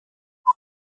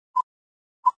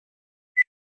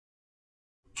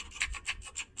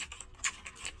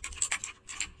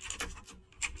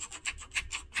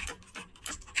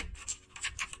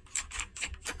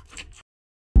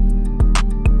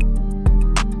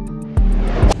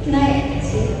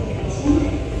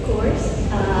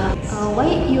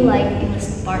why you like English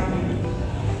department?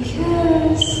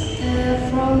 Because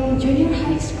from junior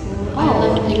high school, I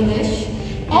love English.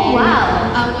 Oh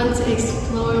wow! I want to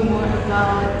explore more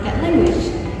about that language,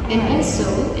 and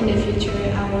also in the future,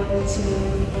 I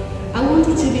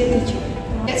wanted to be a teacher.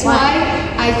 That's why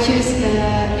I choose the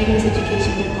English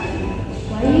education department.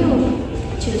 Why do you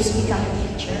choose become a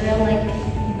teacher, like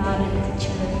not a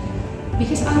teacher?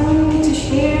 Because I want to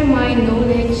share my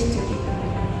knowledge to people.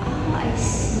 Oh, I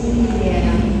see. Yeah.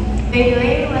 By the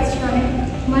way, what's your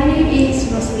name? My name is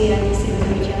Rosliani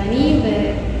Silvarijani, but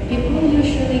people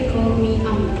usually call me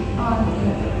Amna.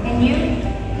 And you?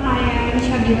 I am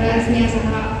Shabila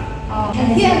Asniasahara.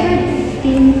 Have you ever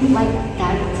been like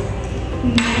that? Of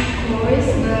course,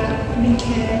 but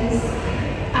because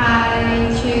I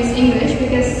choose English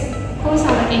because of course I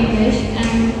like English,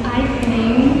 and I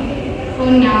think for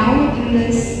now in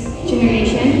this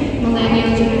generation,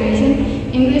 millennial generation,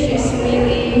 English is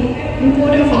really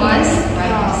important for us.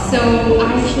 So I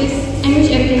choose English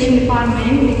education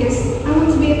department because I want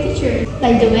to be a teacher.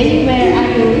 By the way, where are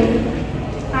you?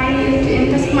 I live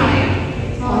in Tasmania.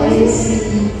 Oh, I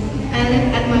see. I live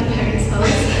at my parents'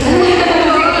 house.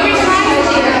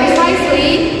 Precisely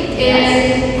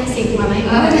in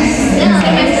Tasikmalaya.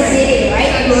 That's the city,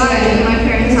 right? At my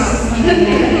parents' house.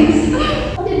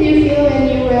 How did you feel when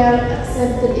you were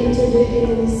accepted into the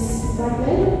English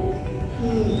department?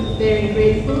 Very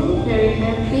grateful, very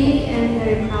happy, and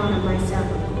very proud of myself,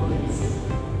 of course.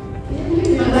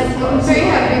 But I'm very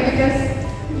happy because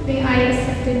I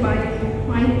accepted by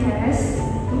my test.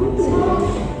 So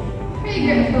very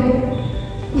grateful,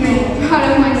 very proud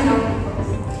of myself, of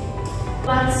course.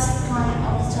 What's kind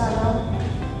of struggle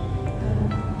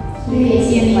Yes.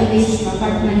 in like this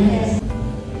department?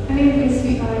 I mean, because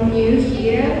we are new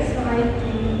here, so I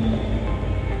think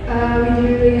we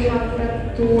don't really have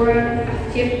to work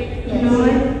active, you know,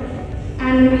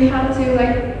 and we have to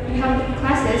we have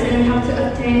classes and we have to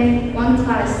attend one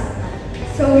class.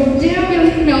 So we didn't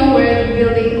really know where the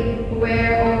building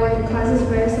where or what the classes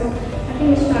were. So I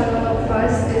think the struggle of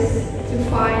us is to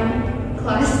find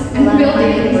class and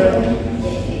building.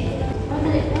 What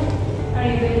are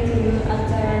you going to do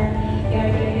after you are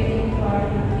graduating from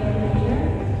your major?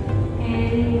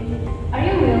 And are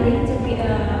you willing to be a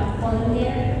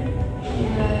volunteer in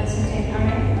a certain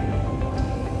area?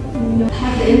 No, I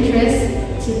have the interest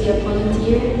to be a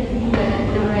volunteer, but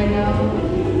not right now,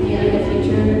 maybe in the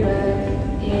future, but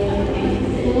in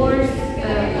 4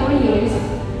 years,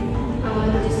 I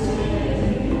want just to be a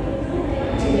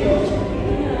teacher.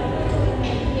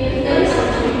 If there is a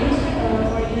chance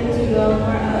for you to go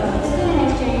for a student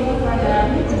exchange program,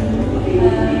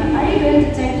 are you going to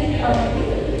take it or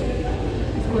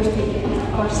Of course, take it. of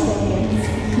course take it?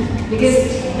 Because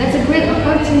that's a great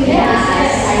opportunity.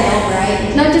 Yes, I know, right?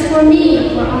 Not just for me,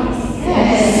 for us.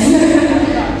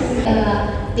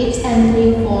 Tips and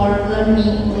tricks for learning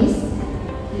English.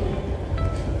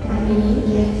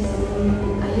 Yes.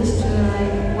 I used to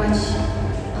watch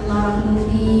a lot of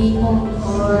movie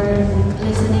or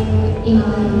listening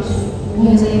English.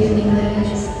 music in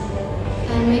English,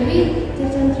 and maybe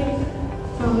tips and tricks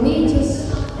from me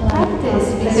just practice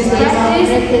because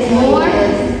practice more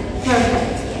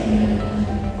perfect.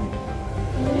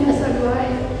 So do I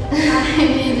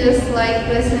just like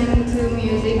listening to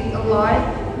music a lot,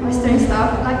 Western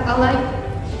stuff. I like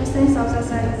Western stuff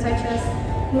such as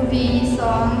movies,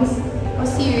 songs, or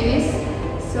series.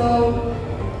 So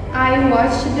I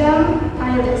watch them,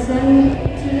 I listen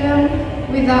to them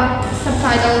without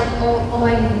subtitles or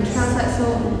like translate. So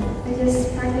I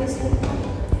just practice it.